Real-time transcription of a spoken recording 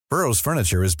Burrow's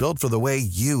furniture is built for the way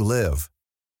you live.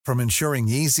 From ensuring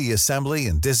easy assembly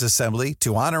and disassembly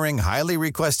to honoring highly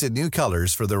requested new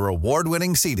colors for their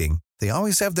award-winning seating, they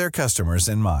always have their customers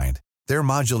in mind. Their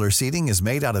modular seating is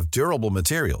made out of durable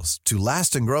materials to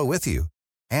last and grow with you.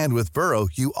 And with Burrow,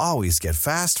 you always get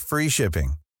fast, free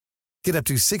shipping. Get up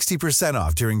to 60%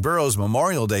 off during Burrow's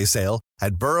Memorial Day sale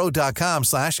at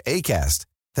burrow.com/ACAST.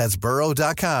 That's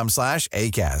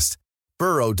burrow.com/ACAST.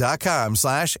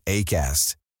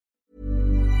 burrow.com/ACAST.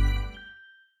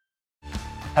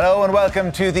 Hello and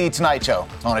welcome to The Tonight Show.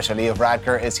 Taoiseach Leo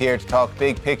Varadkar is here to talk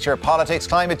big picture politics,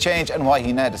 climate change and why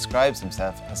he now describes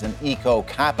himself as an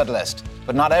eco-capitalist.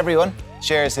 But not everyone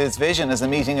shares his vision, as a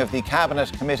meeting of the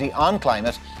Cabinet Committee on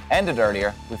Climate ended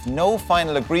earlier with no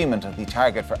final agreement on the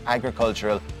target for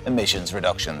agricultural emissions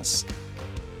reductions.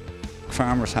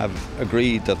 Farmers have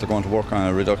agreed that they're going to work on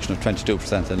a reduction of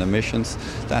 22% in emissions.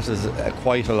 That is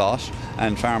quite a lot,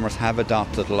 and farmers have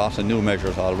adopted a lot of new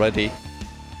measures already.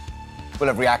 We'll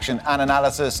have reaction and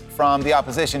analysis from the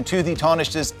opposition to the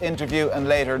Taoiseach's interview, and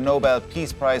later Nobel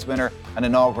Peace Prize winner and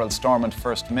inaugural Stormont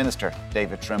First Minister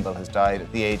David Trimble has died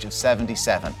at the age of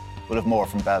 77. We'll have more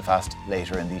from Belfast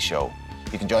later in the show.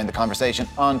 You can join the conversation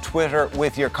on Twitter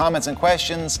with your comments and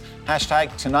questions.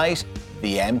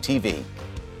 #TonightVMTV.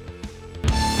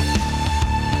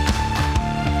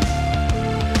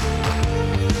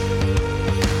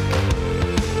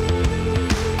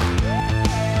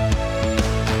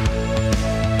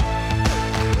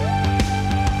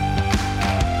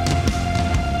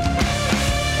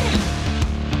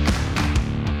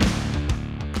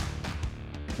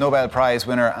 Nobel Prize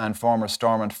winner and former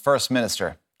Stormont First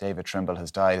Minister David Trimble has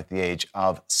died at the age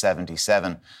of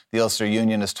 77. The Ulster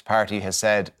Unionist Party has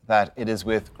said that it is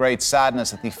with great sadness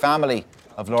that the family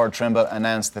of Lord Trimble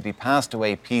announced that he passed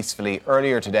away peacefully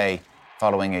earlier today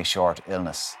following a short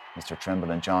illness. Mr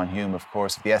Trimble and John Hume, of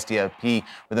course, of the SDLP,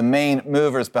 were the main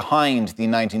movers behind the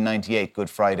 1998 Good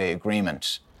Friday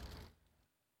Agreement.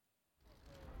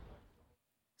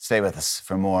 Stay with us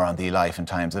for more on the life and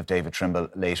times of David Trimble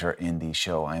later in the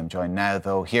show. I am joined now,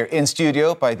 though, here in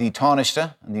studio by the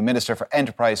Taoiseach and the Minister for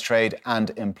Enterprise, Trade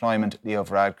and Employment, Leo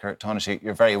Varadkar. Taoiseach,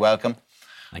 you're very welcome.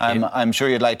 Thank you. I'm sure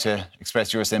you'd like to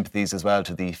express your sympathies as well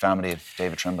to the family of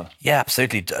David Trimble. Yeah,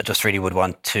 absolutely. I just really would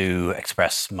want to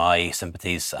express my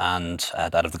sympathies and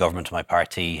that of the government and my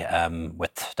party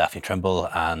with Daphne Trimble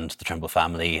and the Trimble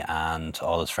family and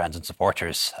all his friends and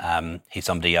supporters. He's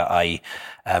somebody I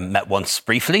met once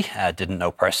briefly, didn't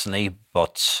know personally,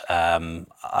 but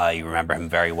I remember him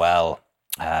very well.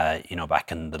 Back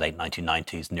in the late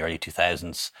 1990s and the early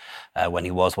 2000s, when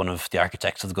he was one of the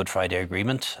architects of the Good Friday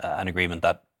Agreement, an agreement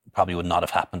that probably would not have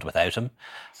happened without him,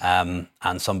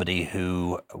 and somebody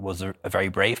who was a very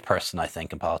brave person, I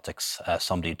think, in politics,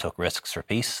 somebody who took risks for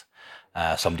peace,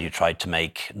 somebody who tried to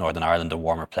make Northern Ireland a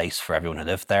warmer place for everyone who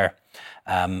lived there,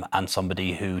 and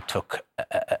somebody who took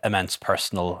immense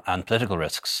personal and political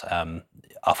risks,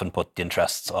 often put the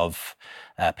interests of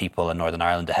people in Northern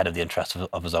Ireland ahead of the interests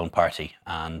of his own party,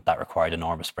 and that required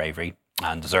enormous bravery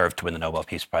and deserved to win the Nobel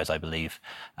Peace Prize, I believe,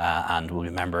 and will be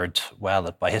remembered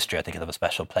well by history. I think it'll have a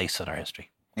special place in our history.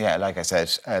 Yeah, like I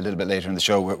said, a little bit later in the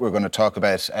show, we're going to talk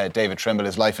about David Trimble,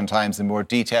 his life and times in more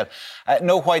detail.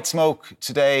 No white smoke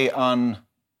today on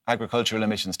agricultural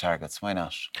emissions targets. Why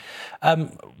not?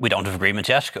 We don't have agreement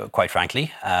yet, quite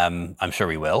frankly. I'm sure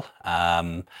we will.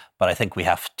 But I think we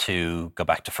have to go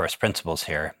back to first principles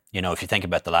here. You know, if you think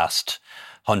about the last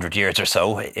 100 years or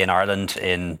so in Ireland,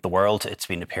 in the world, it's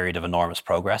been a period of enormous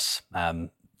progress.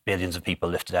 Billions of people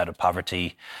lifted out of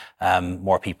poverty,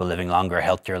 more people living longer,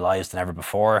 healthier lives than ever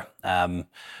before.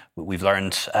 We've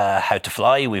learned how to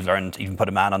fly. We've learned even put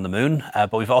a man on the moon.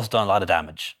 But we've also done a lot of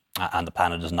damage. And the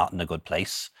planet is not in a good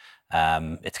place.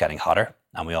 It's getting hotter,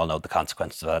 and we all know the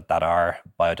consequences of that are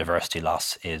biodiversity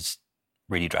loss is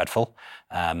really dreadful,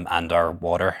 and our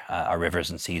water, our rivers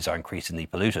and seas are increasingly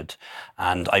polluted.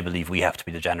 And I believe we have to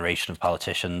be the generation of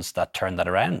politicians that turn that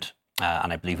around.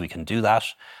 And I believe we can do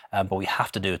that, but we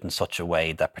have to do it in such a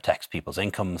way that protects people's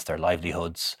incomes, their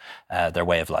livelihoods, their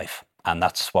way of life. And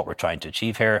that's what we're trying to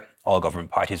achieve here. All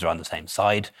government parties are on the same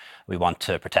side. We want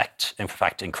to protect, in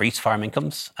fact, increase farm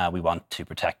incomes. We want to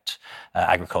protect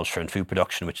agriculture and food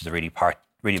production, which is a really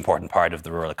important part of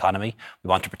the rural economy. We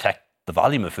want to protect the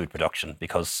volume of food production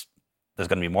because there's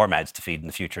going to be more mouths to feed in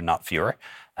the future, not fewer.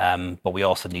 But we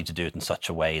also need to do it in such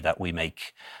a way that we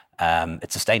make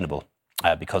it sustainable.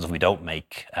 Because if we don't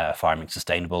make farming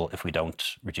sustainable, if we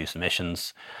don't reduce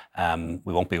emissions,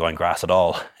 we won't be growing grass at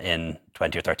all in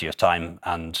 20 or 30 years' time,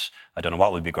 and I don't know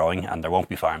what we'll be growing, and there won't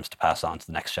be farms to pass on to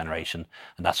the next generation.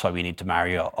 And that's why we need to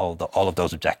marry all of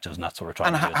those objectives, and that's what we're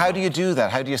trying to do. And how do you do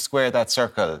that? How do you square that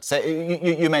circle?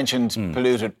 Say, you mentioned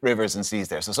polluted rivers and seas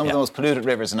there. So some of the most polluted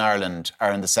rivers in Ireland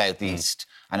are in the southeast,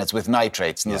 and it's with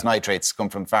nitrates, and those nitrates come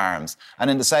from farms. And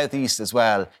in the southeast as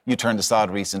well, you turned the sod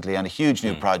recently on a huge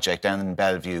new project down in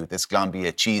Bellevue, this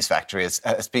Glanbia cheese factory,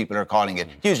 as people are calling it.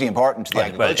 Hugely important to the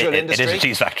agricultural industry. It is a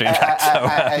cheese factory, in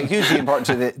fact. Hugely important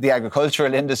to the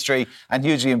agricultural industry, and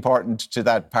hugely important to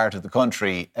that part of the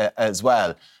country as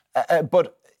well.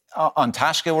 But on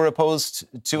Taisce were opposed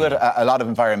to it. A lot of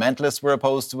environmentalists were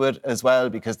opposed to it as well,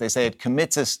 because they say it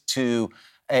commits us to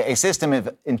a system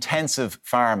of intensive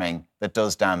farming that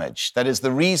does damage. That is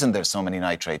the reason there's so many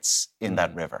nitrates in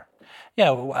that river.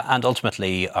 Yeah, and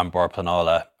ultimately, Bord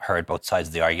Pleanála heard both sides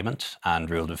of the argument and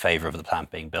ruled in favour of the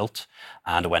plant being built,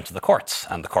 and it went to the courts,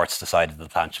 and the courts decided that the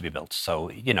plant should be built.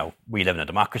 So, we live in a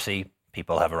democracy.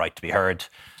 People have a right to be heard.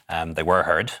 They were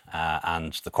heard,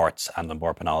 and the courts and the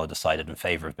Bord Pleanála decided in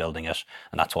favour of building it,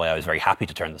 and that's why I was very happy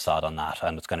to turn the sod on that,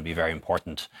 and it's going to be a very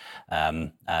important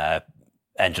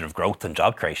engine of growth and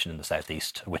job creation in the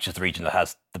southeast, which is the region that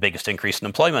has the biggest increase in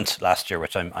employment last year,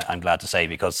 which I'm glad to say,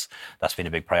 because that's been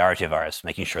a big priority of ours,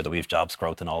 making sure that we have jobs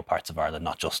growth in all parts of Ireland,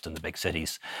 not just in the big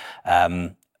cities.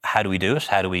 How do we do it?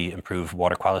 How do we improve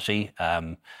water quality?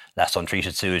 Less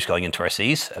untreated sewage going into our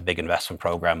seas, a big investment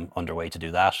programme underway to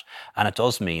do that. And it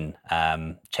does mean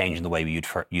changing the way we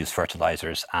use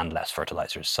fertilisers and less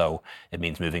fertilisers. So it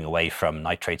means moving away from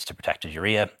nitrates to protected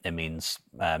urea. It means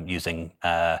using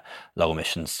low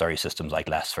emission slurry systems like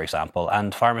LESS, for example.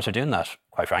 And farmers are doing that,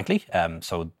 quite frankly.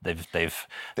 So they're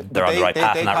on the right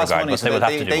path in that regard, but they will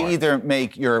have to do more. They either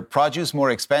make your produce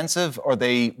more expensive or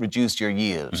they reduce your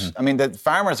yield. I mean, the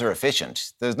farmers are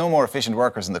efficient. There's no more efficient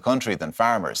workers in the country than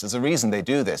farmers. There's a reason they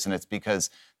do this, and it's because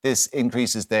this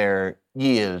increases their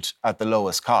yield at the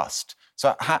lowest cost.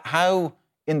 So how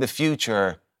in the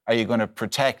future are you going to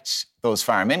protect those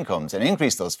farm incomes and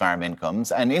increase those farm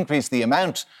incomes and increase the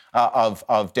amount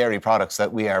of dairy products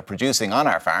that we are producing on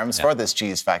our farms for this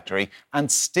cheese factory,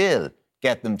 and still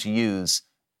get them to use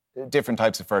different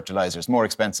types of fertilisers, more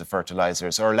expensive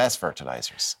fertilisers or less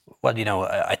fertilisers? Well,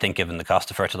 I think given the cost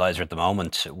of fertiliser at the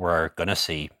moment, we're going to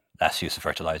see less use of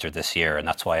fertiliser this year, and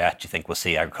that's why I actually think we'll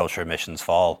see agriculture emissions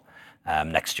fall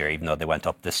next year, even though they went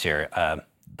up this year.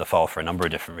 The fall for a number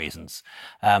of different reasons.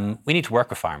 We need to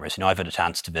work with farmers. I've had a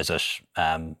chance to visit,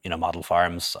 model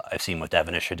farms. I've seen what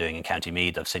Devonish are doing in County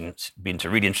Meath. Been to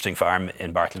a really interesting farm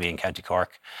in Bartleby in County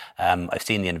Cork. I've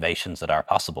seen the innovations that are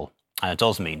possible. And it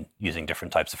does mean using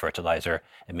different types of fertiliser.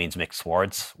 It means mixed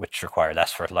swards, which require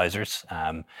less fertilisers.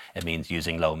 It means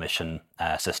using low emission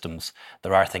systems.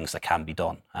 There are things that can be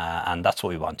done. And that's what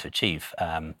we want to achieve.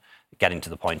 Getting to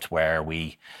the point where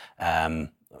we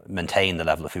maintain the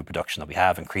level of food production that we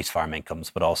have, increase farm incomes,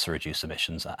 but also reduce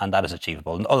emissions. And that is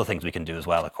achievable. And other things we can do as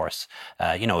well, of course,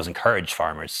 is encourage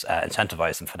farmers,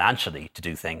 incentivise them financially to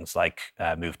do things like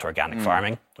move to organic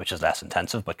farming, which is less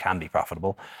intensive but can be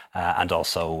profitable. And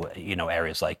also,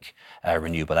 areas like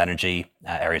renewable energy,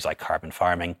 areas like carbon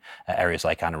farming, areas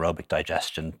like anaerobic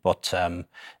digestion. But,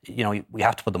 we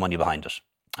have to put the money behind it.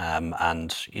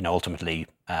 And ultimately,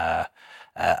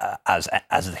 as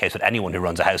is the case with anyone who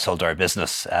runs a household or a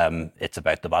business, it's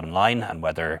about the bottom line and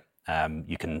whether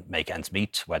you can make ends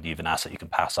meet, whether you have an asset you can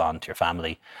pass on to your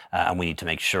family. And we need to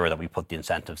make sure that we put the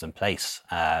incentives in place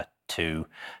to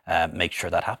make sure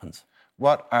that happens.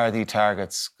 What are the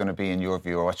targets going to be in your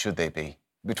view, or what should they be?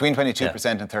 Between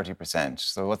 22% and 30%.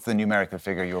 So what's the numerical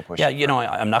figure you're pushing? Yeah,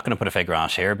 I'm not going to put a figure on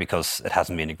it here because it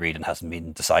hasn't been agreed and hasn't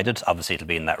been decided. Obviously, it'll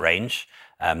be in that range.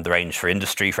 The range for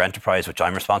industry, for enterprise, which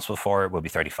I'm responsible for, will be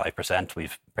 35%.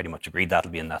 We've pretty much agreed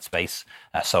that'll be in that space.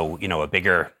 So, a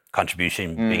bigger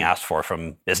contribution being asked for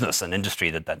from business and industry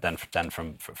than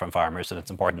from farmers, and it's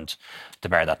important to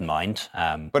bear that in mind.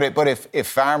 But if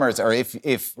farmers, or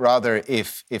if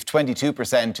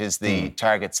 22% is the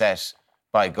target set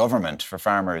by government for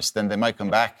farmers, then they might come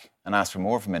back and ask for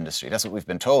more from industry. That's what we've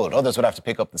been told. Others would have to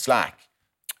pick up the slack.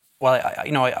 Well,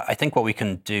 I think what we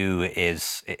can do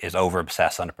is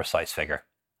over-obsess on a precise figure.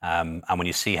 And when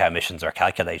you see how emissions are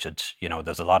calculated,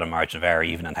 there's a lot of margin of error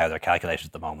even in how they're calculated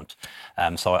at the moment.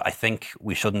 So I think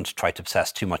we shouldn't try to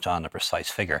obsess too much on a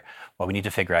precise figure. What we need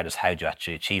to figure out is how do you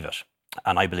actually achieve it.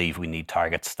 And I believe we need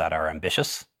targets that are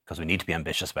ambitious, because we need to be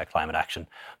ambitious about climate action,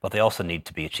 but they also need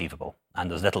to be achievable. And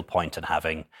there's little point in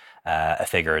having a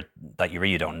figure that you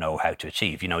really don't know how to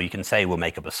achieve. You can say we'll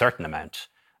make up a certain amount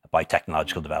by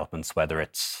technological developments, whether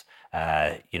it's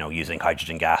using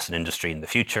hydrogen gas in industry in the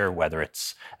future, whether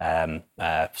it's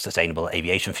sustainable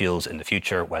aviation fuels in the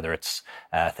future, whether it's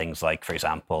things like, for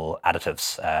example,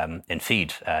 additives in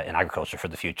feed in agriculture for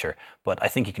the future. But I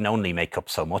think you can only make up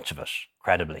so much of it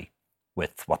credibly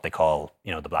with what they call,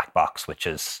 the black box, which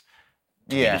is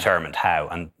to be determined how.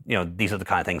 And, these are the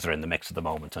kind of things that are in the mix at the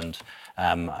moment. And,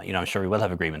 I'm sure we will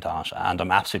have agreement on it. And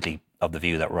I'm absolutely of the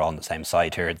view that we're all on the same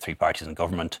side here, the three parties in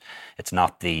government. It's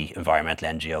not the environmental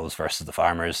NGOs versus the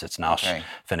farmers. It's not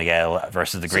Fine Gael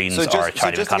versus the Greens or Charlie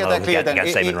McConnell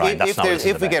against David Ryan. That's not what it's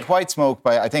about. If we get white smoke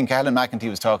I think Helen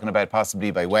McEntee was talking about possibly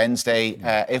by Wednesday,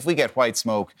 if we get white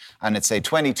smoke and it's, say,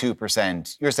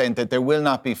 22%, you're saying that there will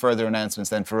not be further announcements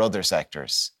then for other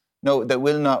sectors? No,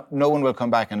 no one will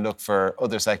come back and look for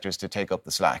other sectors to take up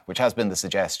the slack, which has been the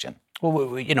suggestion. Well,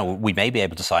 we may be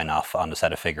able to sign off on a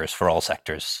set of figures for all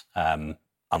sectors on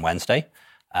Wednesday.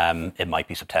 It might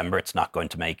be September. It's not going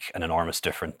to make an enormous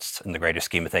difference in the greater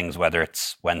scheme of things, whether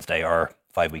it's Wednesday or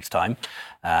 5 weeks' time.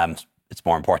 It's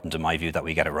more important, in my view, that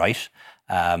we get it right.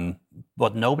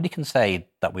 But nobody can say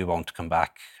that we won't come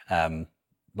back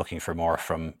looking for more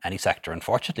from any sector.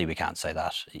 Unfortunately, we can't say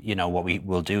that. What we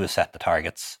will do is set the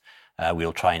targets.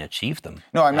 We'll try and achieve them.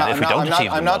 No, I'm not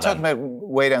talking about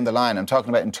way down the line. I'm talking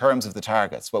about in terms of the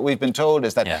targets. What we've been told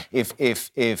is that if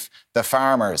the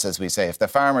farmers, as we say, if the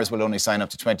farmers will only sign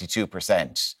up to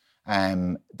 22%,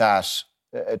 that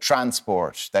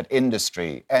transport, that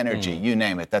industry, energy, you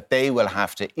name it, that they will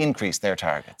have to increase their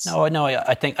targets. No,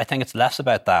 I think it's less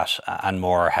about that and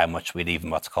more how much we leave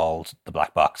in what's called the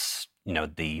black box.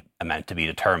 The amount to be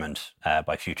determined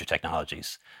by future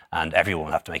technologies. And everyone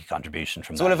will have to make a contribution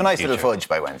from that. So we'll have a nice little fudge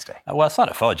by Wednesday. Well, it's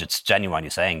not a fudge. It's genuinely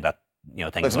saying that,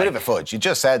 things it's a bit of a fudge. You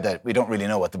just said that we don't really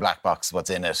know what the black box, what's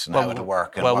in it and how it'll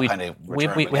work and what kind of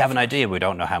return we have an idea. We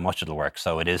don't know how much it'll work.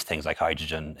 So it is things like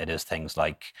hydrogen. It is things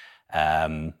like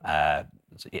what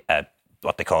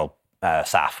they call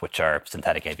SAF, which are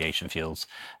synthetic aviation fuels.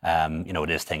 It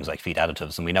is things like feed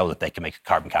additives, and we know that they can make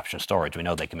carbon capture and storage. We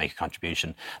know they can make a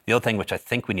contribution. The other thing which I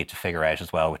think we need to figure out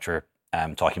as well, which we're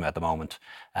talking about at the moment,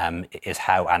 is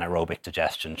how anaerobic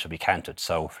digestion should be counted.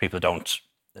 So for people who don't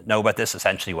know about this,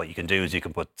 essentially what you can do is you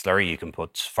can put slurry, you can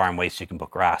put farm waste, you can put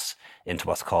grass into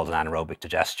what's called an anaerobic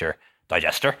digester,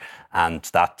 and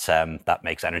that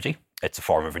makes energy. It's a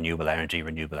form of renewable energy,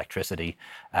 renewable electricity.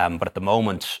 But at the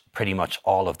moment, pretty much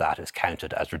all of that is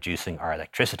counted as reducing our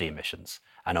electricity emissions,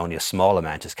 and only a small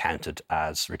amount is counted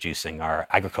as reducing our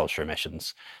agriculture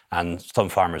emissions. And some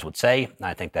farmers would say, and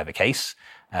I think they have a case,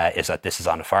 is that this is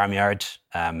on a farmyard.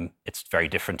 It's very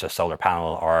different to a solar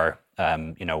panel or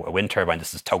a wind turbine.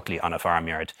 This is totally on a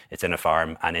farmyard. It's in a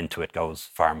farm, and into it goes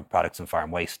farm products and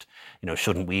farm waste.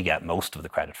 Shouldn't we get most of the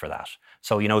credit for that?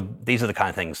 So, these are the kind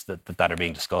of things that are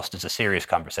being discussed. It's a serious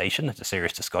conversation. It's a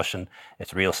serious discussion.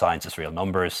 It's real science. It's real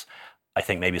numbers. I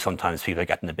think maybe sometimes people are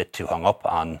getting a bit too hung up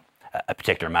on a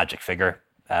particular magic figure.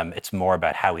 It's more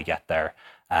about how we get there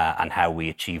and how we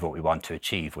achieve what we want to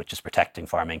achieve, which is protecting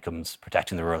farm incomes,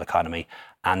 protecting the rural economy,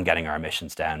 and getting our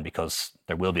emissions down, because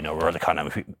there will be no rural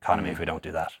economy if we don't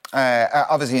do that.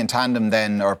 Obviously in tandem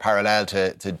then, or parallel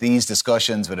to these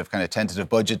discussions, would have kind of tentative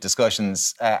budget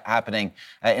discussions happening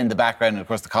in the background. And of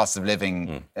course, the cost of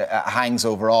living hangs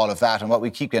over all of that. And what we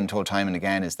keep getting told time and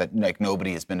again is that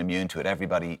nobody has been immune to it.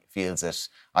 Everybody feels it.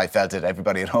 I felt it.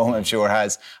 Everybody at home, I'm sure,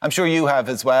 has. I'm sure you have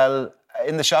as well.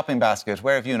 In the shopping basket,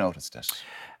 where have you noticed it?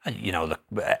 Look,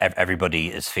 everybody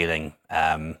is feeling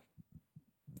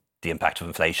the impact of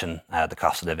inflation. The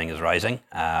cost of living is rising,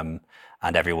 and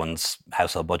everyone's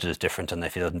household budget is different, and they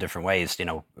feel it in different ways.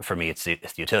 For me, it's the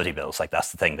utility bills. Like,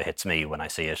 that's the thing that hits me when I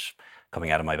see it coming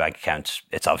out of my bank account.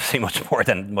 It's obviously much more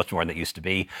than it used to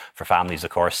be. For families, of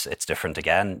course, it's different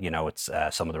again. It's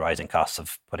some of the rising costs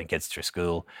of putting kids through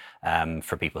school.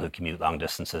 For people who commute long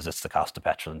distances, it's the cost of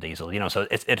petrol and diesel. So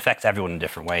it affects everyone in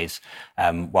different ways.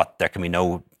 What there can be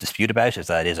no dispute about is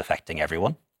that it is affecting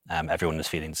everyone. Everyone is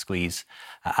feeling the squeeze.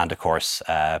 And of course,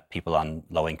 people on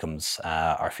low incomes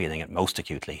are feeling it most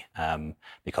acutely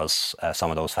because some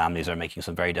of those families are making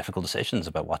some very difficult decisions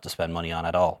about what to spend money on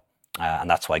at all. And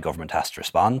that's why government has to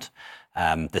respond.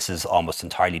 This is almost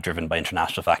entirely driven by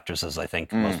international factors, as I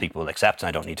think most people will accept. And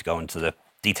I don't need to go into the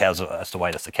details as to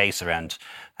why that's the case around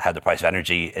how the price of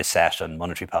energy is set and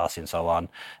monetary policy and so on.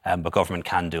 But government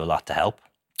can do a lot to help.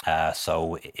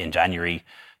 So in January,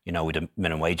 we had a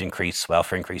minimum wage increase,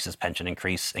 welfare increases, pension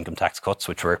increase, income tax cuts,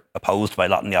 which were opposed by a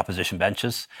lot in the opposition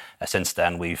benches. Since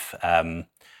then, we've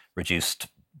reduced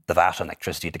the VAT on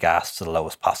electricity to gas to the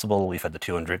lowest possible. We've had the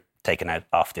 200 taken out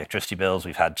off the electricity bills.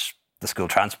 We've had the school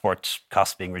transport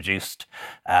costs being reduced.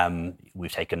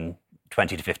 We've taken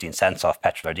 20 to 15 cents off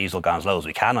petrol or diesel, gone as low as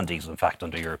we can on diesel, in fact,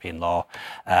 under European law.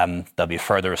 There'll be a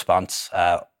further response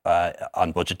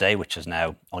on budget day, which is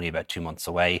now only about 2 months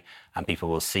away, and people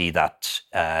will see that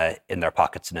in their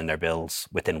pockets and in their bills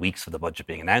within weeks of the budget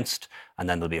being announced, and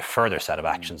then there'll be a further set of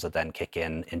actions that then kick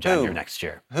in January next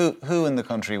year. Who in the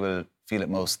country will feel it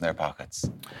most in their pockets?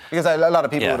 Because a lot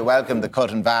of people would have welcomed the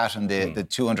cut in VAT and the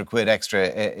 200 quid extra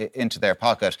into their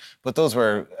pocket, but those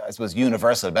were, I suppose,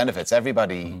 universal benefits.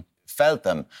 Everybody felt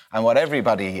them, and what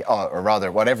everybody, or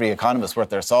rather what every economist worth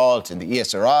their salt in the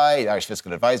ESRI, the Irish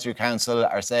Fiscal Advisory Council,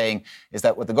 are saying is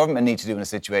that what the government need to do in a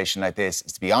situation like this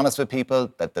is to be honest with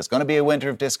people, that there's going to be a winter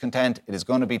of discontent, it is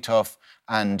going to be tough,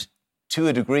 and to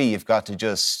a degree you've got to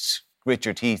just grit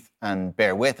your teeth and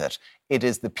bear with it. It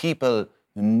is the people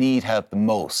who need help the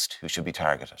most who should be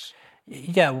targeted.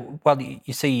 Yeah, well,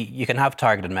 you see, you can have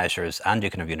targeted measures and you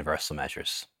can have universal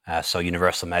measures. So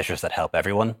universal measures that help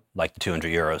everyone, like the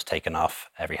 €200 taken off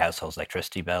every household's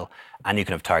electricity bill. And you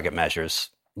can have target measures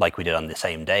like we did on the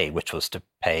same day, which was to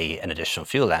pay an additional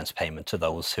fuel allowance payment to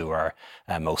those who are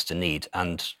most in need.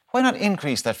 And why not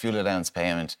increase that fuel allowance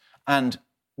payment and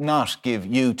not give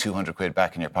you 200 quid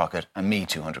back in your pocket and me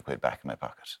 200 quid back in my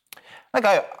pocket? Like,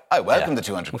 I welcome the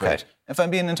 200 quid. Okay. If I'm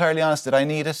being entirely honest, did I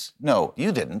need it? No,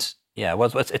 you didn't. Yeah,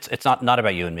 well, it's not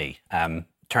about you and me.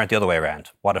 Turn it the other way around.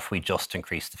 What if we just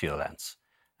increase the fuel allowance?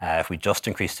 If we just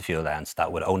increase the fuel allowance,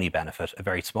 that would only benefit a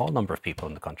very small number of people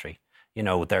in the country. You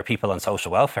know, there are people on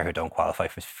social welfare who don't qualify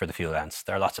for the fuel allowance.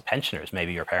 There are lots of pensioners,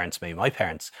 maybe your parents, maybe my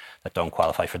parents, that don't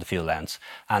qualify for the fuel allowance.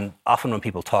 And often when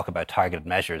people talk about targeted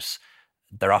measures,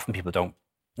 there are often people don't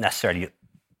necessarily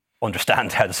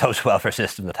understand how the social welfare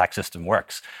system, the tax system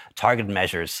works. Targeted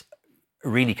measures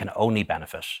really can only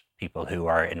benefit people who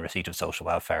are in receipt of social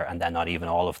welfare, and then not even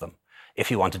all of them.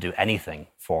 If you want to do anything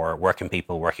for working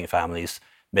people, working families,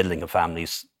 middle-income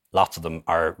families, lots of them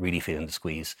are really feeling the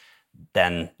squeeze,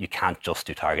 then you can't just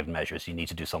do targeted measures. You need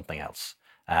to do something else.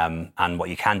 And what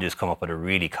you can do is come up with a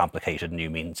really complicated new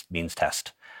means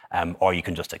test. Or you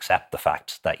can just accept the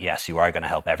fact that, yes, you are going to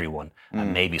help everyone,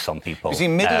 and maybe some people. You see,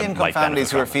 middle-income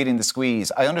families who are feeling the squeeze,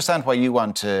 I understand why you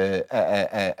want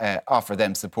to offer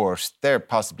them support. They're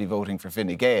possibly voting for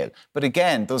Fine Gael. But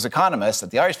again, those economists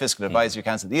at the Irish Fiscal Advisory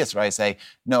Council, the ESRI, say,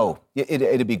 no,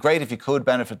 it'd be great if you could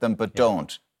benefit them, but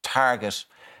don't. Target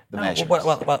the measures. Well,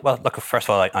 look, first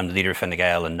of all, I'm the leader of Fine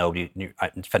Gael, and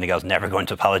Fine Gael's never going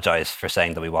to apologise for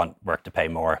saying that we want work to pay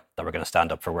more, that we're going to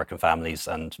stand up for working families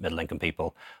and middle-income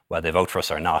people, whether they vote for us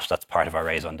or not. That's part of our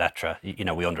raison d'etre. You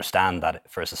know, we understand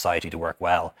that for a society to work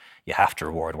well, you have to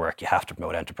reward work, you have to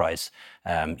promote enterprise.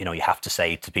 You know, you have to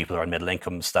say to people who are on middle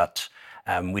incomes that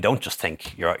we don't just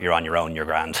think you're on your own, you're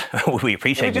grand. We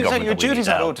appreciate the government. Your duty is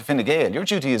not owed to Fine Gael. Your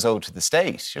duty is owed to the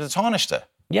state. You're the Taoiseach.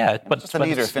 Yeah, but just the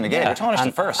leader of Fine Gael. You're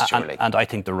Taoiseach first, surely. And I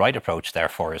think the right approach,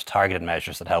 therefore, is targeted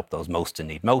measures that help those most in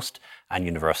need most, and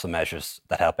universal measures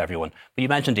that help everyone. But you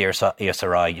mentioned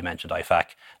ESRI, you mentioned IFAC.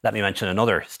 Let me mention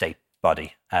another state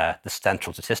body, the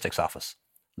Central Statistics Office.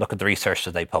 Look at the research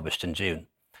that they published in June.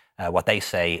 What they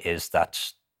say is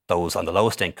that those on the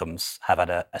lowest incomes have had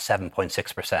a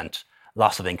 7.6%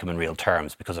 loss of income in real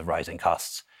terms because of rising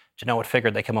costs. Do you know what figure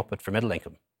they came up with for middle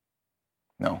income?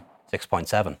 No.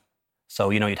 6.7. So,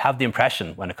 you know, you'd have the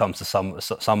impression when it comes to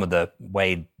some of the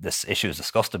way this issue is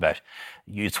discussed about,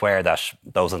 you'd swear that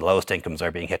those on the lowest incomes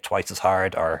are being hit twice as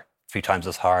hard or 3 times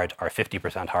as hard or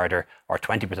 50% harder or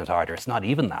 20% harder. It's not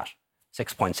even that.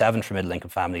 6.7 for middle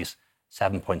income families,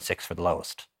 7.6 for the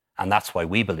lowest. And that's why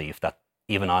we believe that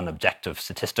even on an objective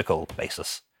statistical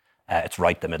basis, it's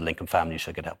right that middle-income families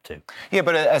should get help too. Yeah,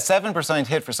 but a 7%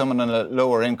 hit for someone on a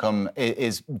lower income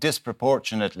is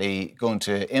disproportionately going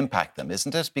to impact them,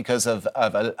 isn't it? Because of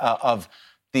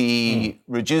the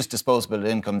reduced disposable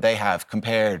income they have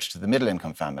compared to the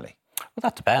middle-income family. Well,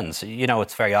 that depends. You know,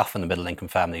 it's very often the middle-income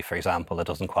family, for example, that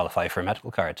doesn't qualify for a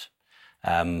medical card.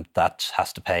 That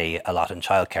has to pay a lot in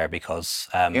childcare because...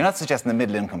 You're not suggesting the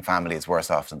middle-income family is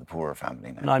worse off than the poorer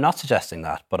family now? No, I'm not suggesting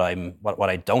that, but what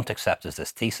I don't accept is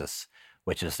this thesis,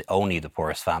 which is only the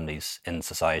poorest families in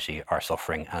society are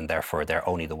suffering and therefore they're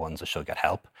only the ones that should get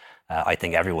help. I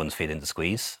think everyone's feeling the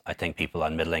squeeze. I think people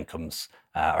on middle incomes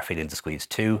are feeling the squeeze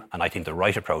too. And I think the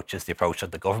right approach is the approach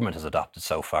that the government has adopted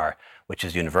so far, which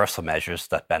is universal measures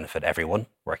that benefit everyone,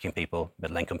 working people,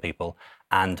 middle income people,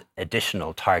 and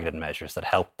additional targeted measures that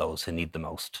help those who need the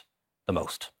most.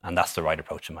 And that's the right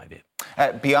approach in my view.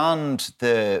 Beyond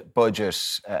the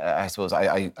budget, I suppose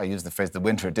I use the phrase the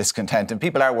winter of discontent, and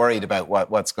people are worried about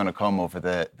what's going to come over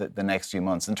the next few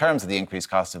months. In terms of the increased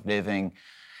cost of living,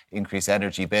 increase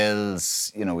energy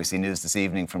bills. You know, we see news this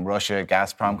evening from Russia,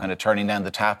 Gazprom kind of turning down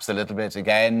the taps a little bit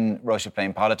again, Russia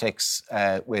playing politics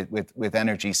with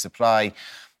energy supply.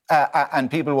 And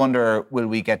people wonder, will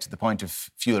we get to the point of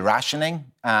fuel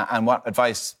rationing, and what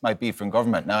advice might be from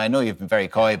government? Now, I know you've been very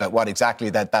coy about what exactly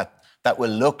that will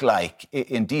look like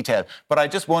in detail, but I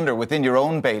just wonder, within your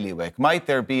own bailiwick, might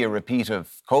there be a repeat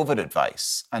of COVID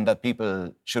advice and that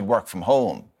people should work from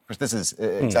home? Because this is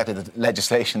exactly the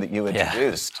legislation that you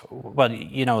introduced. Yeah. Well,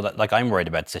 you know, like I'm worried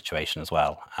about the situation as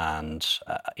well. And,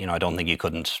 you know, I don't think you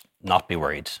couldn't not be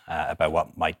worried about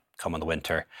what might come in the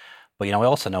winter. But, you know, I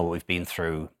also know what we've been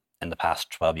through in the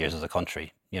past 12 years as a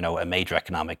country. You know, a major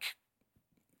economic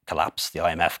collapse, the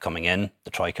IMF coming in, the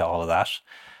Troika, all of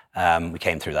that. We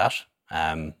came through that.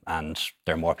 And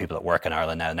there are more people at work in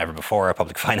Ireland now than ever before. Our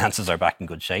public finances are back in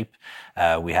good shape.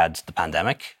 We had the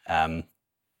pandemic,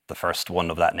 the first one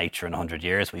of that nature in 100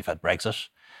 years. We've had Brexit.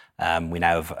 We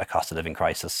now have a cost of living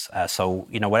crisis. So,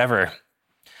 you know, whatever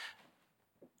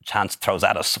chance throws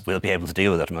at us, we'll be able to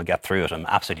deal with it and we'll get through it. I'm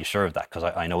absolutely sure of that, because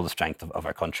I know the strength of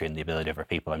our country and the ability of our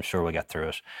people. I'm sure we'll get through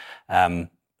it.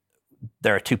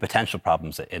 There are two potential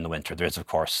problems in the winter. There is, of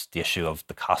course, the issue of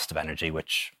the cost of energy,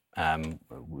 which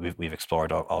we've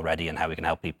explored already, and how we can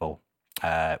help people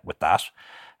with that.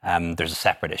 There's a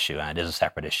separate issue, and it is a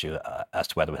separate issue as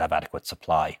to whether we have adequate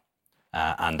supply,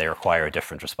 and they require a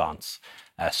different response.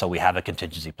 So we have a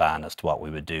contingency plan as to what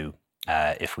we would do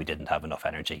if we didn't have enough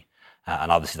energy.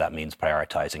 And obviously that means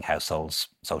prioritising households,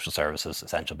 social services,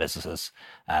 essential businesses.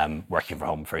 Working from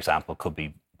home, for example, could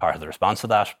be part of the response to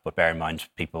that, but bear in mind,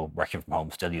 people working from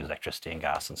home still use electricity and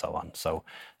gas and so on. So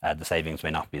the savings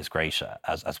may not be as great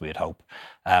as we would hope.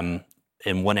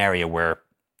 In one area, we're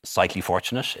slightly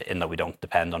fortunate in that we don't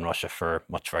depend on Russia for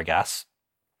much of our gas.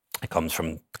 It comes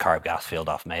from the Carb gas field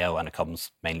off Mayo, and it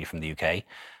comes mainly from the UK.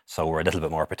 So we're a little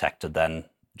bit more protected than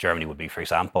Germany would be, for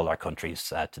example, our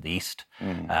countries to the east.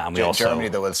 And we also, Germany,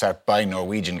 though, will start buying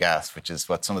Norwegian gas, which is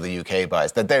what some of the UK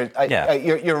buys.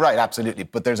 You're right, absolutely.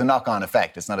 But there's a knock-on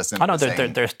effect. It's not as simple as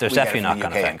saying, there's definitely a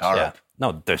knock-on effect. Yeah.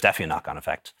 No, there's definitely a knock-on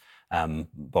effect.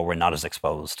 But we're not as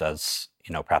exposed as,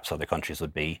 you know, perhaps other countries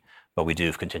would be. But we do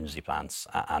have contingency plans,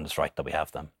 and it's right that we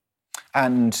have them.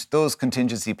 And those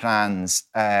contingency plans,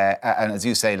 and as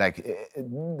you say, like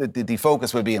the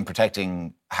focus will be in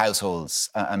protecting households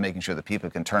and making sure that people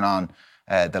can turn on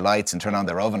the lights and turn on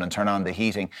their oven and turn on the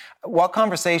heating. What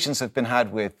conversations have been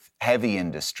had with heavy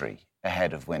industry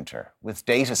ahead of winter, with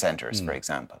data centres, for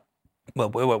example? Well,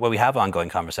 we have ongoing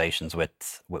conversations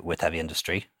with heavy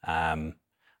industry.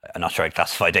 I'm not sure I'd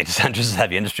classify data centres as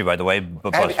heavy industry, by the way.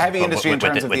 But heavy industry in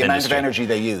terms of the amount of energy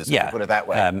they use, yeah, put it that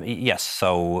way. Yes,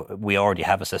 so we already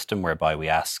have a system whereby we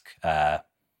ask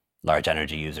large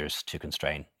energy users to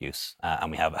constrain use,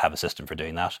 and we have a system for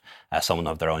doing that. Some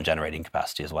have their own generating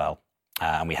capacity as well.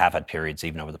 And we have had periods,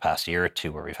 even over the past year or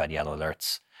two, where we've had yellow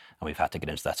alerts, and we've had to get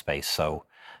into that space. So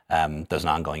there's an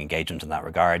ongoing engagement in that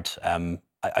regard.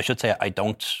 I should say I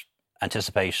don't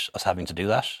anticipate us having to do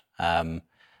that.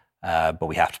 But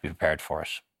we have to be prepared for it.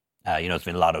 You know, there's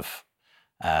been a lot of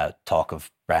talk of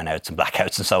brownouts and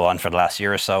blackouts and so on for the last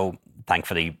year or so.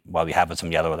 Thankfully, while we have had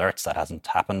some yellow alerts, that hasn't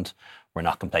happened. We're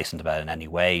not complacent about it in any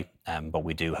way, but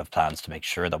we do have plans to make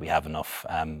sure that we have enough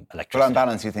electricity. But on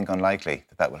balance, you think unlikely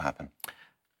that will happen?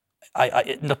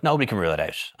 Look, nobody can rule it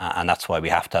out, and that's why we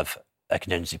have to have a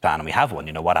contingency plan, and we have one.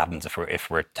 You know, what happens if we're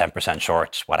 10%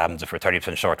 short? What happens if we're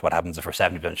 30% short? What happens if we're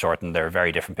 70% short? And they're a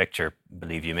very different picture,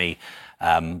 believe you me.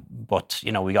 But,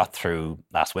 you know, we got through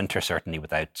last winter, certainly,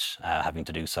 without having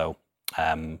to do so.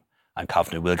 I'm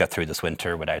confident we'll get through this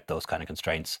winter without those kind of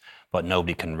constraints, but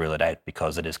nobody can rule it out,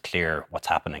 because it is clear what's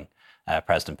happening.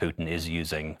 President Putin is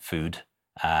using food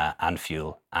and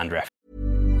fuel and refuel.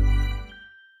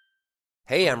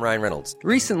 Hey, I'm Ryan Reynolds.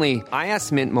 Recently, I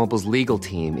asked Mint Mobile's legal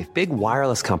team if big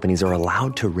wireless companies are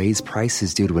allowed to raise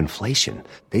prices due to inflation.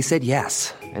 They said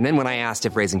yes. And then when I asked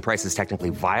if raising prices technically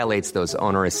violates those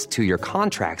onerous 2-year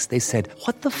contracts, they said,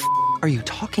 "What the f*** are you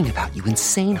talking about, you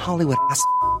insane Hollywood ass?"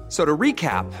 So to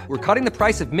recap, we're cutting the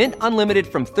price of Mint Unlimited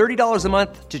from $30 a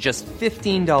month to just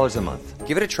 $15 a month.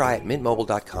 Give it a try at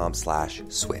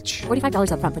mintmobile.com/switch.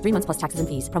 $45 up front for 3 months plus taxes and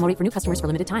fees. Promo rate for new customers for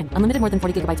limited time. Unlimited more than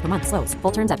 40 gigabytes per month. Slows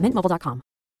full terms at mintmobile.com.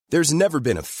 There's never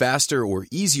been a faster or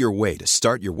easier way to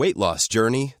start your weight loss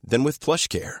journey than with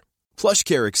PlushCare.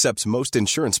 PlushCare accepts most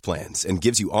insurance plans and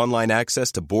gives you online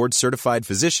access to board-certified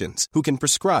physicians who can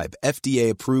prescribe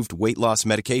FDA-approved weight loss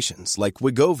medications like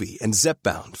Wegovy and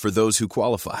Zepbound for those who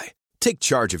qualify. Take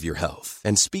charge of your health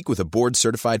and speak with a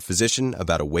board-certified physician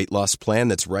about a weight loss plan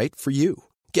that's right for you.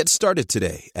 Get started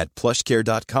today at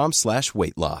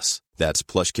plushcare.com/weight loss. That's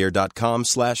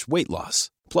plushcare.com/weight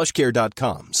loss.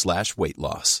 PlushCare.com/weight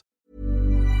loss.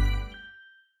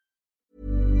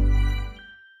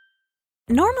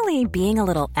 Normally, being a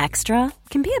little extra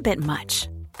can be a bit much.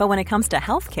 But when it comes to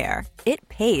healthcare, it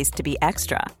pays to be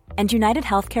extra. And United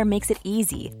Healthcare makes it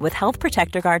easy with Health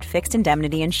Protector Guard fixed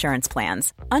indemnity insurance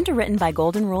plans. Underwritten by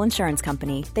Golden Rule Insurance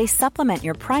Company, they supplement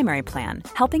your primary plan,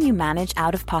 helping you manage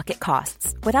out-of-pocket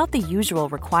costs without the usual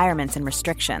requirements and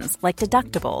restrictions like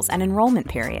deductibles and enrollment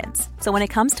periods. So when it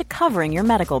comes to covering your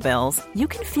medical bills, you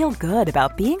can feel good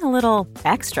about being a little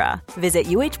extra. Visit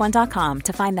uh1.com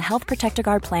to find the Health Protector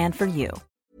Guard plan for you.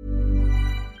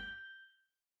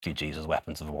 Refugees as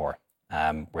weapons of war.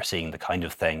 We're seeing the kind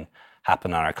of thing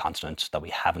happen on our continent that we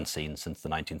haven't seen since the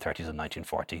 1930s and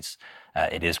 1940s.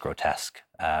 It is grotesque.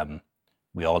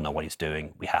 We all know what he's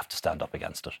doing. We have to stand up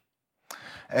against it.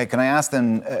 Can I ask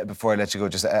then, before I let you go,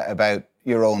 just about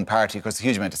your own party? Of course, a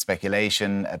huge amount of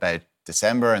speculation about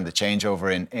December and the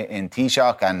changeover in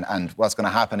Taoiseach and what's going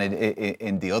to happen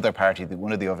in the other party,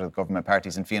 one of the other government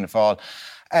parties in Fianna Fáil.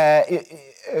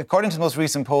 According to the most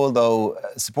recent poll, though,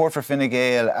 support for Fine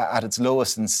Gael at its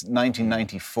lowest since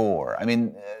 1994. I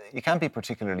mean, you can't be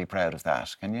particularly proud of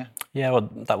that, can you? Yeah, well,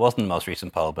 that wasn't the most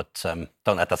recent poll, but don't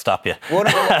let that stop you. One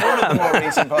of the more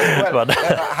recent polls. Well,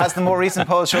 has the more recent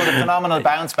poll showed a phenomenal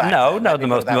bounce back? No, the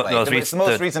most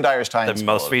recent Irish Times The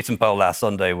most recent poll last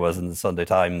Sunday was in the Sunday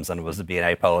Times, and it was the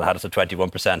BNA poll, and had us at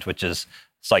 21%, which is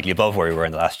slightly above where we were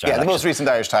in the last year. Yeah, the most recent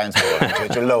Irish Times poll,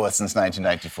 which are lowest since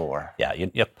 1994. Yeah,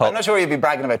 I'm not sure you'd be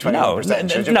bragging about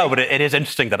 21%. No, but it is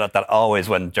interesting that always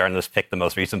when journalists pick the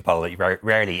most recent poll, it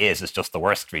rarely is. It's just the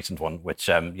worst recent one, which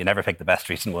you never pick the best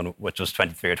recent one, which was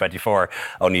 23 or 24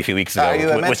 only a few weeks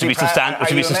ago, which would be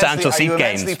substantial seat gains. Are you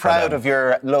immensely proud of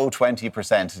your low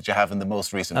 20% that you have in the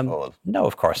most recent poll? No,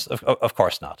 of course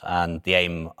not. And the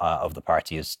aim of the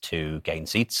party is to gain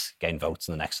seats, gain votes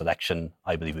in the next election.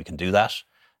 I believe we can do that.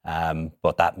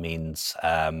 But that means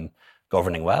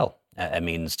governing well. It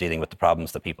means dealing with the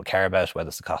problems that people care about, whether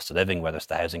it's the cost of living, whether it's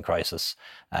the housing crisis,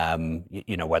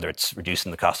 whether it's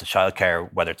reducing the cost of childcare,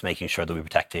 whether it's making sure that we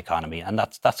protect the economy. And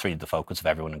that's really the focus of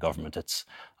everyone in government. It's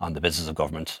on the business of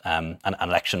government. An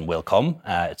election will come.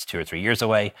 It's 2 or 3 years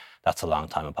away. That's a long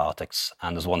time in politics.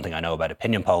 And there's one thing I know about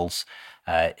opinion polls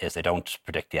is they don't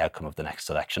predict the outcome of the next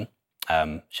election.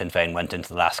 Sinn Féin went into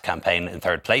the last campaign in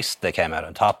third place. They came out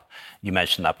on top. You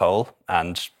mentioned that poll,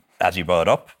 and as you brought it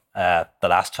up, the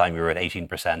last time we were at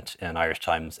 18% in an Irish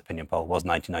Times opinion poll was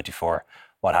 1994.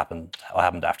 What happened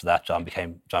after that? John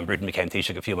Bruton became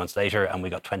Taoiseach a few months later, and we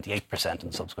got 28%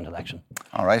 in the subsequent election.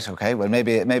 All right, okay. Well,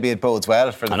 maybe it bodes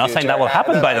well for the future. I'm not saying that will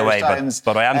happen, by the way, but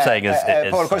what I am saying is...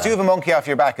 Paul, of course, you have a monkey off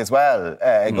your back as well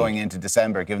going into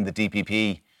December, given the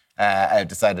DPP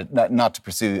decided not to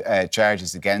pursue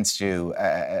charges against you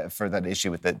for that issue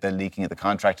with the leaking of the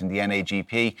contract in the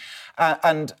NAGP.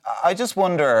 And I just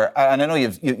wonder, and I know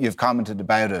you've commented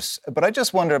about it, but I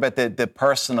just wonder about the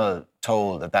personal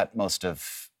toll that must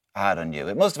have had on you.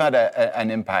 It must have had an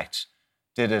impact.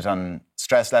 Did it on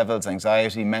stress levels,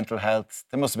 anxiety, mental health?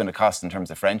 There must have been a cost in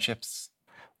terms of friendships.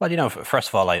 Well, first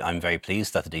of all, I'm very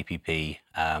pleased that the DPP,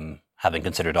 having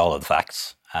considered all of the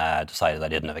facts, decided I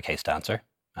didn't have a case to answer.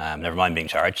 Never mind being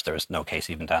charged, there was no case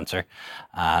even to answer,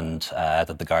 and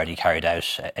that the Gardaí carried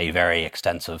out a very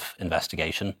extensive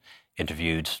investigation,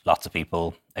 interviewed lots of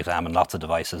people, examined lots of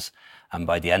devices, and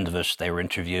by the end of it, they were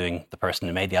interviewing the person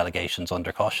who made the allegations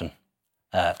under caution.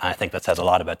 And I think that says a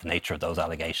lot about the nature of those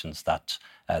allegations, that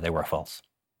they were false.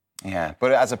 Yeah,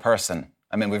 but as a person,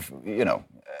 I mean, the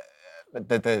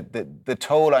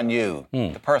toll on you,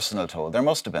 the personal toll, there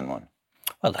must have been one.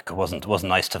 Well, look, it wasn't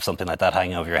nice to have something like that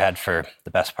hanging over your head for the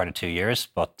best part of 2 years,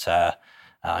 but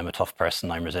I'm a tough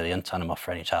person, I'm resilient, and I'm up for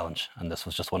any challenge, and this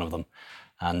was just one of them.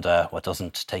 And what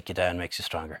doesn't take you down makes you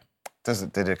stronger.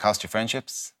 Did it cost you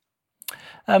friendships?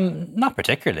 Not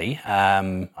particularly.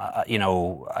 What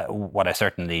I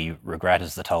certainly regret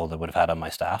is the toll that would have had on my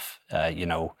staff.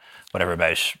 Whatever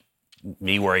about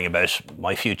me worrying about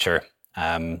my future,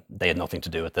 they had nothing to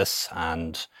do with this,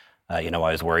 and I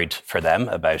was worried for them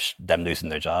about them losing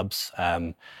their jobs.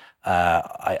 I'm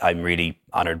really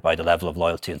honoured by the level of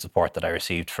loyalty and support that I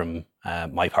received from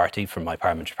my party, from my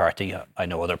parliamentary party. I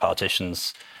know other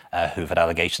politicians who've had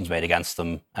allegations made against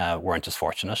them weren't as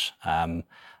fortunate. And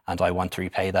I want to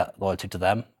repay that loyalty to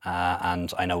them.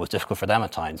 And I know it was difficult for them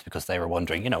at times because they were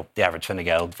wondering, the average Fine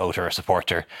Gael voter or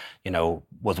supporter,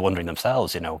 was wondering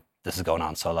themselves, this is going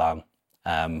on so long.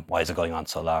 Why is it going on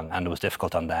so long? And it was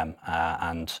difficult on them.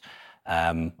 And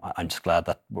I'm just glad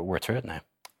that we're through it now.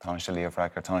 Taoiseach Leo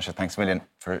Varadkar. Taoiseach, thanks a million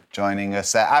for joining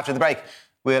us. After the break,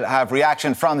 we'll have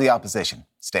reaction from the opposition.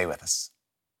 Stay with us.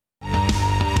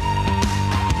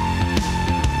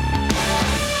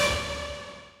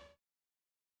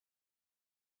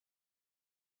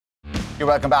 You're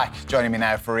welcome back. Joining me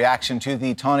now for reaction to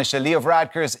the Taoiseach Leo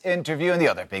Varadkar's interview and the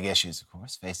other big issues, of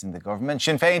course, facing the government.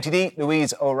 Sinn Féin TD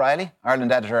Louise O'Reilly,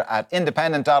 Ireland editor at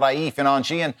independent.ie, Fionn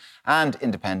Sheehan, and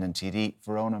independent TD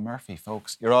Verona Murphy.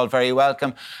 Folks, you're all very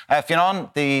welcome.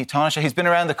 Fionn, the Taoiseach, he's been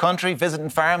around the country visiting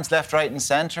farms left, right and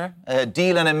centre.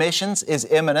 Deal in emissions is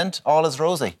imminent. All is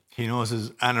rosy. He knows his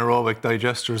anaerobic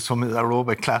digesters from his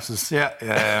aerobic classes.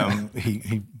 Yeah,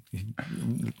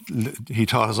 he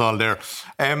taught us all there.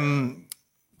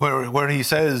 Where he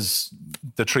says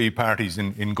the three parties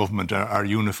in government are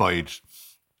unified,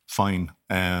 fine,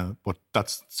 but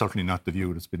that's certainly not the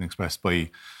view that's been expressed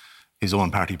by his own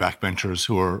party backbenchers,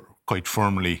 who are quite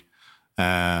firmly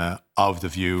of the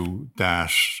view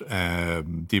that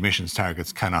the emissions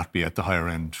targets cannot be at the higher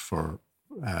end for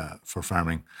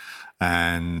farming,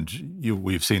 and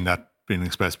we've seen that being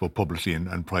expressed both publicly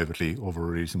and privately over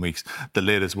recent weeks. The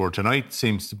latest word tonight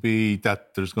seems to be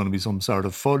that there's going to be some sort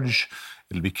of fudge.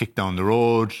 It'll be kicked down the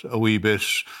road a wee bit.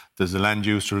 There's a land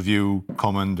use review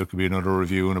coming. There could be another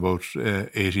review in about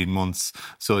 18 months.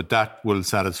 So that will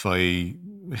satisfy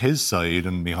his side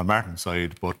and Micheál Martin's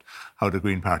side, but how the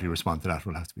Green Party respond to that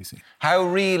will have to be seen. How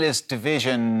real is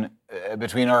division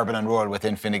between urban and rural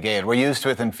within Fine Gael? We're used to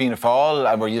it in Fianna Fáil,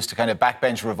 and we're used to kind of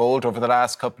backbench revolt over the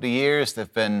last couple of years.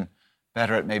 They've been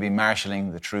better at maybe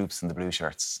marshalling the troops and the blue